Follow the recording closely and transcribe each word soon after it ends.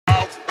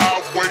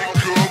Call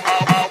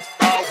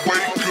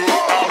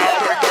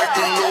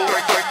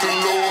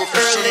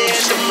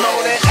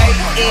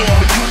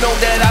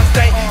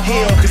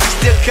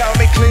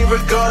me clean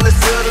regardless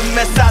of the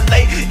mess I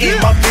lay in.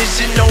 My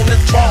vision on the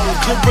throne.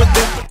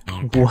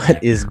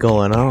 What is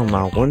going on,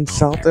 my one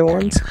salty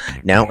ones?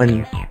 Now,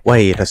 and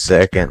wait a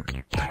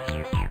second.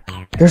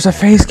 There's a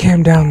face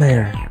cam down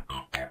there.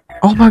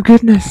 Oh my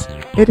goodness,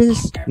 it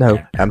is. No,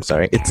 I'm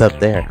sorry, it's up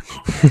there.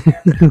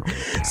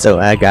 So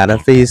I got a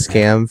face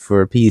cam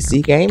for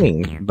PC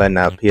gaming, but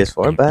not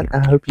PS4. But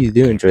I hope you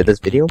do enjoy this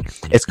video.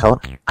 It's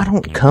called I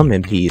Don't Come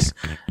in Peace.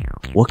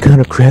 What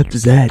kind of crap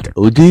is that?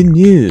 Oh, didn't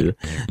you?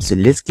 So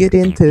let's get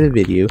into the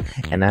video,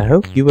 and I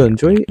hope you will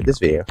enjoy this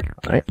video.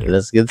 Alright,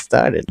 let's get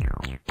started.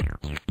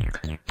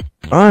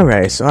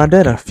 Alright, so I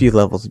did a few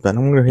levels, but I'm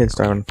gonna go ahead and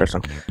start on the first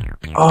one.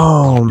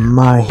 Oh,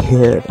 my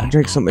head. I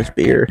drank so much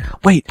beer.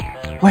 Wait,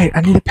 I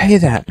need to pay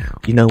that.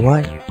 You know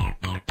what?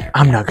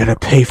 I'm not gonna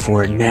pay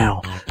for it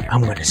now.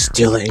 I'm gonna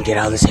steal it and get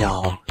out of this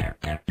hell.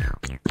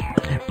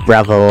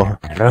 Bravo.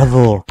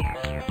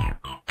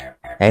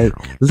 Hey,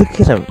 look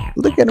at him.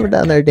 Look at him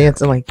down there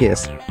dancing like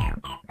this.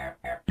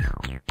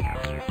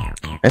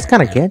 It's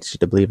kind of catchy,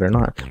 to believe it or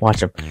not.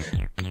 Watch him.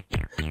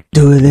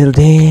 Do a little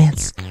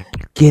dance.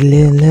 Get a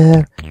little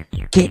love.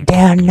 Get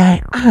down now.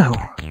 Ow.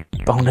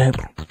 Bone up.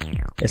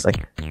 It's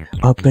like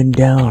up and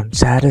down,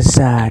 side to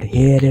side,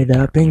 hit it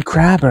up and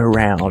crab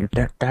around.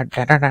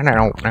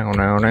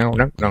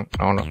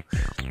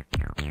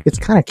 It's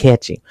kind of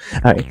catchy.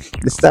 Alright,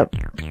 let's stop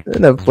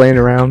enough playing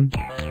around.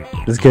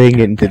 Let's go ahead and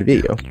get into the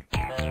video.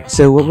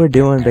 So what we're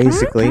doing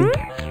basically,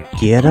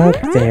 get up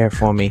there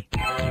for me.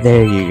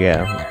 There you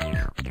go.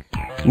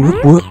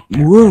 Whoop, whoop,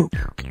 whoop.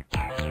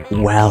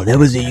 Wow, that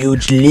was a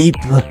huge leap.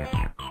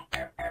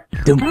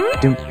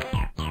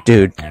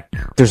 Dude,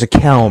 there's a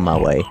cow on my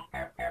way.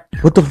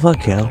 What the fuck,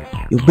 cow?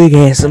 Your big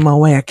ass in my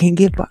way. I can't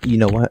get by. You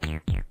know what?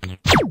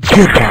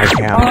 Goodbye,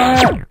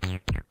 cow.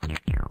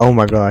 Oh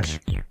my gosh.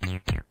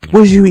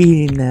 Was you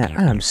eating that?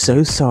 I'm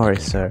so sorry,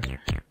 sir.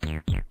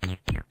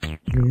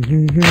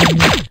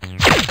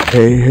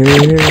 Hey.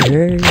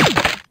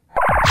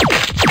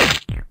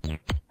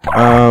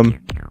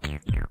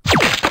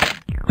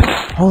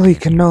 Holy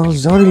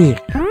cannoli.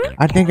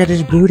 I think I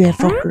just blew that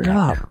fucker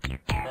up.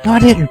 No, I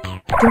didn't.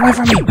 Get away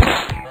from me.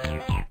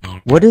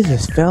 What is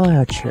this? Fell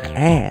out your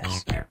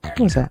ass. What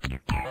was that?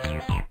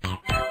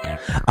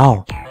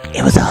 Oh,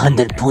 it was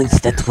 100 points.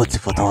 That's what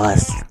it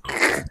was.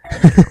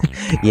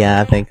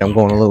 Yeah, I think I'm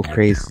going a little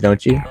crazy,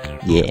 don't you?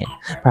 Yeah,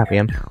 probably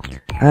am.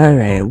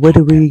 Alright, what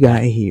do we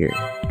got here?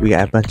 We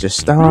got a bunch of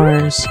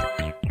stars.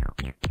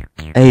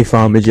 Hey,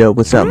 Farmer Joe,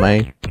 what's up,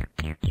 man?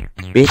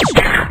 Bitch,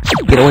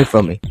 get away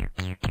from me.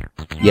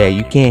 Yeah,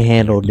 you can't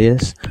handle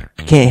this.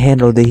 Can't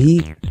handle the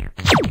heat.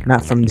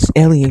 Not from this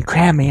alien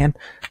crab man.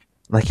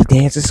 Like he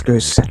dances,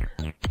 goes.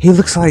 He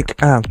looks like,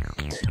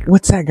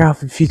 what's that guy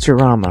from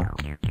Futurama?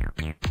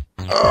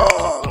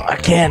 Oh, I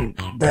can't.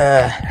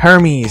 The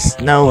Hermes.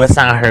 No, it's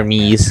not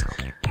Hermes.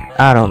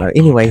 I don't know.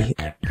 Anyway,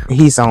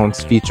 he's on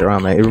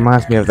Futurama. It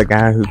reminds me of the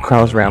guy who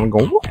crawls around and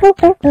goes whoop,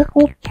 whoop, whoop, whoop,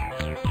 whoop.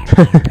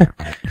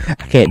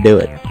 I can't do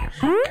it.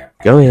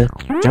 Go ahead.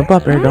 Jump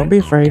up there. Don't be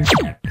afraid.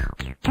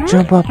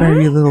 Jump up there,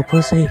 you little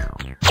pussy.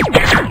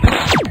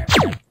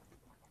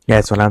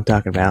 That's what I'm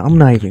talking about. I'm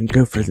not even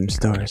good for them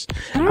stars.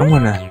 I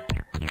wanna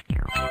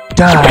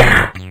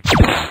die.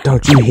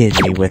 Don't you hit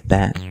me with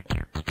that.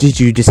 Did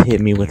you just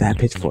hit me with that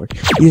pitchfork?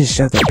 You just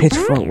shoved that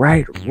pitchfork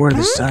right where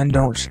the sun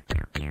don't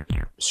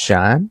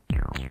shine?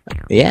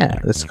 Yeah,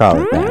 let's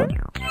call it that.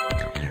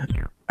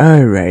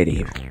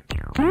 Alrighty.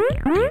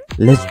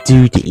 Let's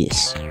do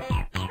this.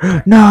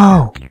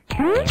 No!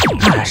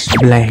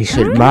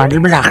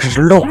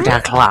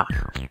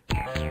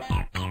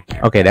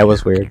 Okay, that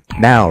was weird.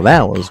 Now,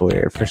 that was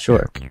weird, for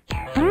sure.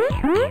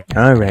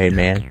 Alright,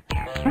 man.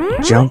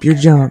 Jump your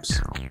jumps.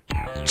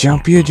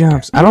 Jump your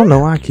jumps. I don't know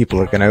why I keep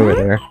looking over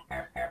there.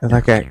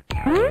 Like I...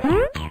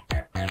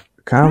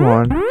 Come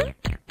on.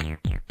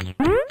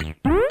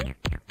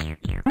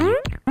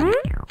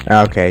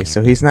 Okay,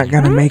 so he's not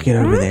gonna make it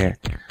over there.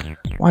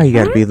 Why you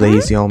gotta be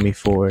lazy on me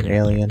for it,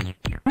 alien?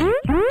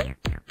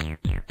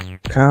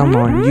 Come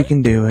on, you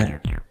can do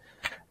it.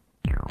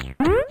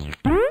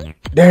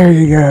 There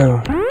you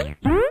go.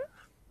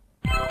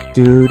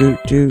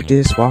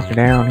 Just walking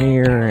down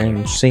here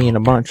and seeing a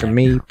bunch of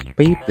me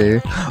people.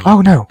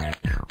 Oh no!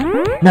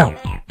 No!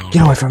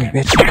 Get away from me,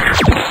 bitch!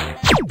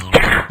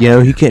 You know,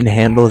 he couldn't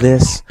handle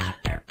this.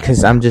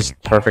 Cause I'm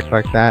just perfect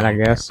like that, I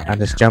guess. I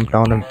just jumped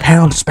on him.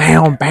 Pound,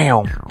 spam,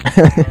 bam!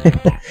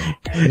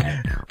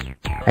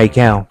 Hey,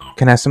 cow,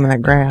 can I have some of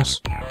that grass?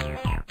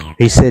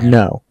 He said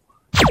no.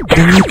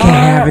 Then you can't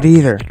have it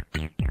either.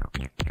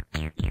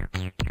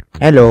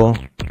 Hello.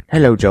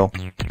 Hello, Joe.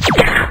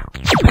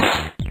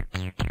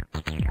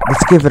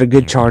 Let's give it a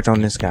good charge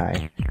on this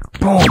guy.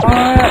 Boom!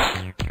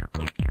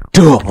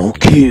 Double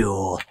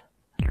kill!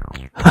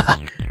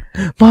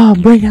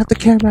 Mom, bring out the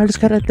camera. I just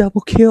got a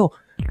double kill.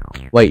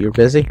 Wait, you're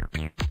busy?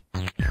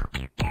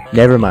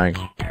 Never mind.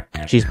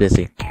 She's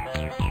busy.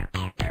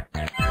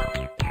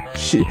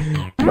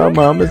 My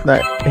mom is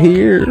not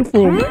here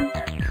for me.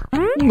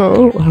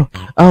 No.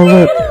 Oh,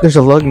 look, there's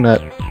a lug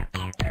nut.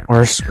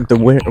 Or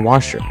the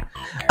washer.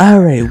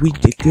 Alright, we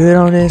did good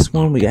on this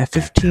one. We got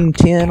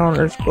 15-10 on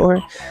our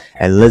score.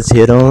 And let's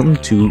hit on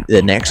to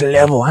the next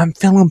level. I'm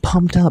feeling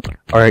pumped up.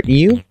 Aren't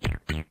you?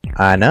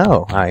 I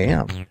know, I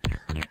am.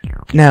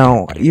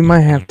 Now, you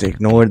might have to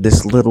ignore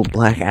this little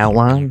black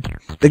outline.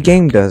 The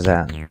game does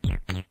that.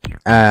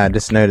 I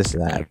just noticed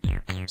that.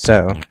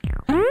 So,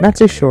 not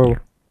too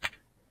sure.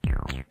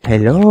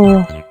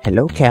 Hello?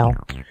 Hello, Cal.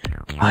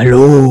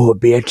 Hello,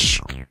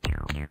 bitch.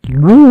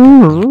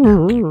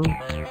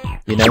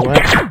 You know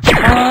what?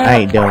 I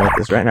ain't dealing with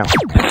this right now.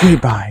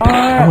 Goodbye.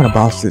 I want to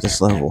boss through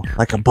this level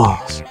like a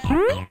boss.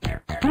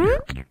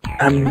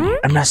 I'm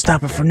not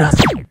stopping for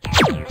nothing.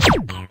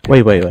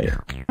 Wait.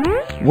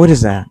 What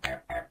is that?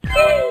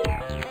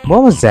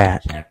 What was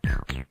that?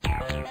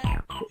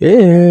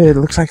 It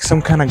looks like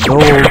some kind of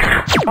gold.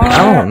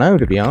 I don't know,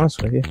 to be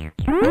honest with you.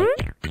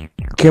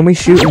 Can we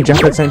shoot and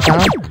jump at the same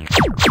time?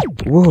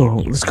 Whoa,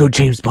 let's go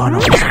James Bond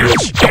on this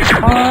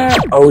bitch.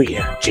 Oh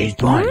yeah, James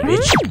Bond,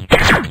 bitch.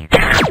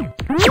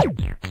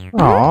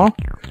 Aww.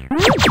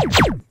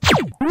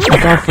 I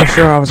thought for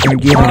sure I was gonna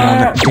get him on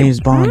that James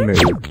Bond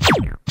move.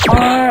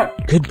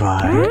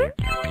 Goodbye.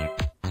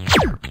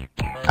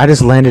 I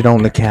just landed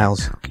on the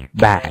cow's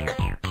back.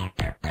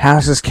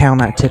 How's this cow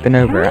not tipping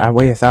over? I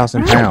weigh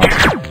 1,000 pounds.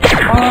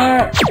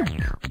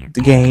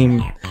 The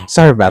game.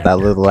 Sorry about that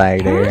little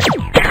lag there.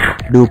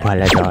 Do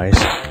apologize.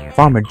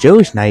 Farmer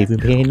Joe's not even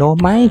paying no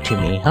mind to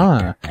me,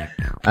 huh?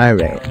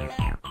 Alright.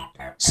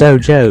 So,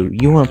 Joe,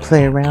 you wanna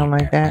play around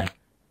like that?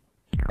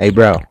 Hey,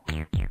 bro.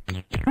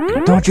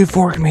 Don't you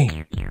fork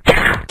me.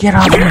 Get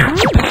off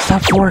me.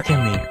 Stop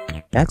forking me.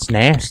 That's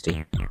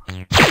nasty.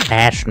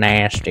 That's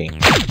nasty.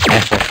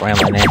 That's just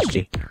really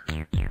nasty.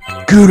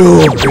 Get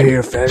over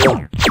here,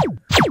 fella.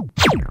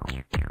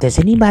 Does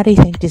anybody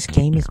think this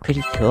game is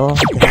pretty cool?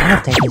 Because I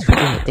think it's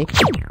pretty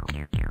addictive.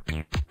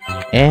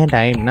 And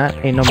I'm not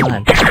paying no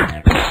mind.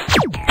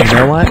 You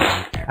know what?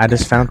 I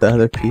just found the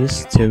other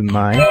piece to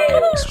my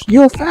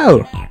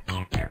UFO.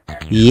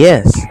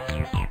 Yes.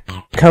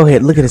 Go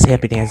ahead, look at his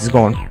happy dance. It's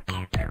going.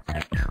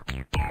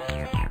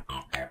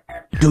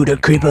 Do the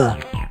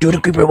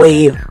creeper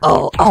wave.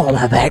 Oh,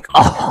 my back.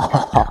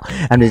 Oh,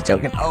 I'm just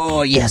joking.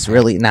 Oh, yes,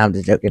 really? No, I'm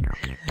just joking.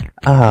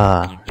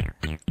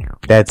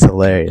 That's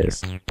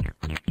hilarious.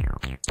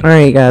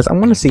 Alright, guys, I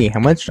want to see how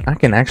much I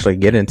can actually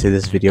get into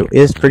this video. It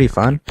is pretty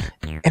fun.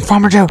 And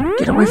Farmer Joe,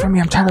 get away from me.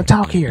 I'm trying to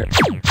talk here.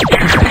 You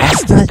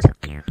bastard.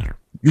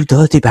 You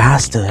dirty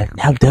bastard.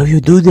 How dare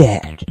you do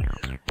that?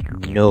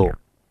 No.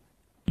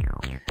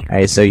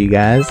 Alright, so you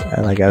guys,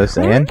 like I was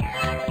saying,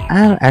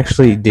 I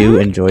actually do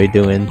enjoy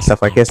doing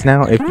stuff like this.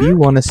 Now, if you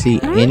want to see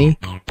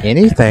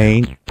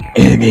anything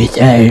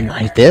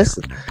like this,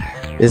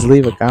 just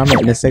leave a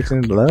comment in the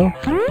section below.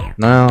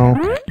 No,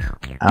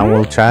 I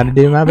will try to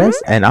do my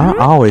best, and I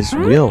always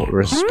will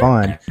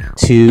respond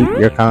to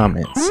your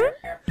comments.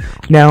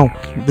 Now,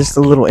 just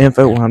a little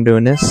info while I'm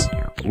doing this.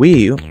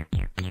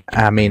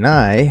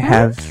 I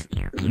have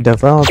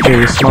developed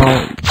a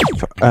small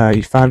 5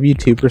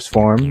 YouTubers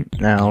forum.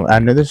 Now, I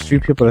know there's a few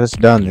people that's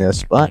done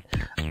this, but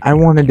I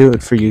want to do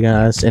it for you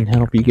guys and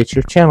help you get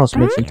your channels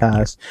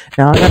monetized.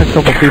 Now, I got a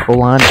couple people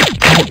lined up.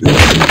 Don't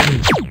listen to me,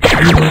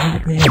 you little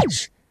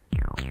bitch.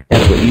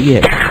 That's what you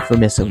get for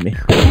messing with me.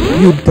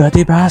 You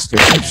dirty bastard,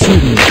 stop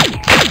shooting me.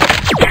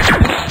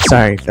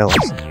 Sorry,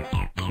 fellas.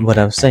 What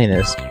I was saying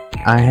is,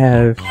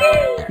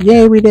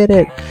 yay, we did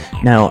it!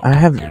 Now, I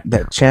have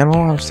that channel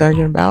I was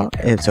talking about.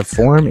 It's a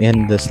forum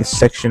in this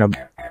section of,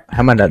 how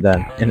am I not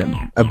done?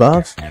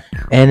 Above.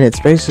 And it's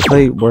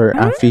basically where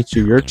I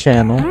feature your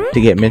channel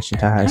to get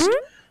monetized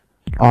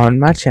on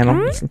my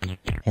channel.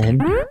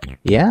 And,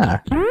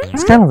 yeah.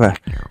 Let's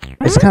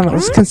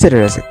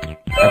consider it as a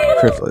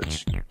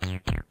privilege.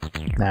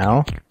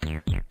 Now,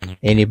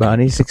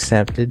 anybody's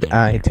accepted.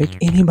 I take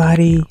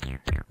anybody,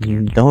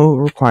 no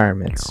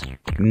requirements,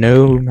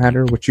 no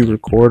matter what you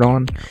record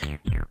on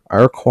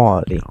or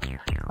quality.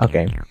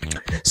 Okay,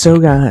 so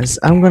guys,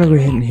 I'm gonna go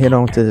ahead and hit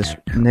on to this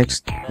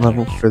next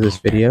level for this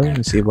video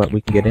and see what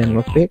we can get in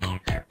real quick,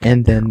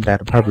 and then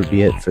that'll probably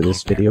be it for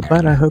this video.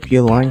 But I hope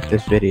you liked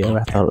this video.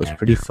 I thought it was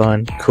pretty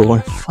fun, cool,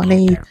 and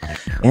funny.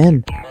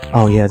 And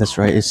oh yeah, that's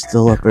right, it's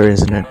still up there,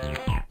 isn't it?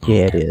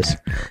 Yeah, it is.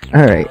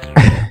 Alright,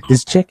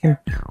 this chicken.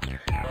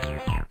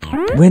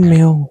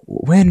 Windmill.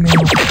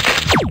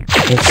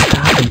 It's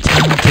stopping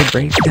time to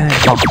break down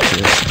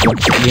boxes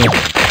once again.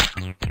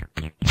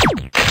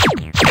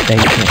 They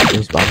can't,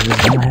 these boxes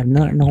don't have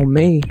nothing on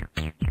me.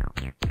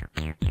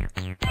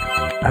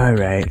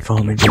 Alright,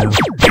 Farmer Joe.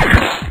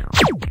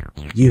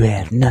 You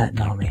have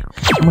nothing on me.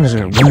 I'm just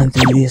gonna run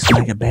through this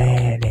like a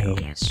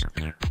badass.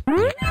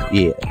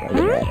 Yeah, like a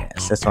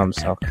badass. That's what I'm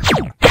talking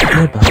about.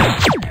 Goodbye.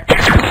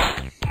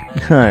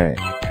 Alright.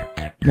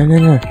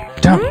 No.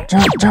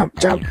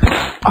 Jump.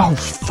 Oh,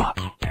 fuck.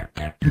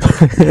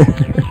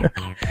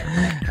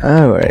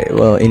 Alright,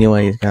 well,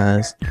 anyways,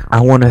 guys, I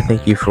want to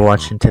thank you for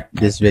watching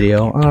this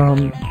video.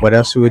 What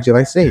else would you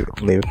like to say?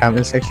 Leave a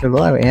comment section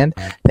below, and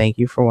thank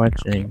you for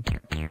watching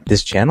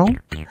this channel.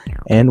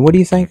 And what do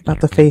you think about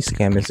the face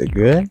cam? Is it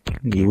good?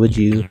 Would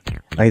you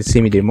like to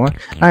see me do more?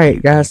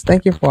 Alright, guys,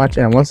 thank you for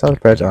watching. I'm one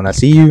South Predator, and I'll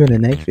see you in the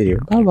next video.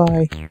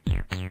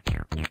 Bye-bye.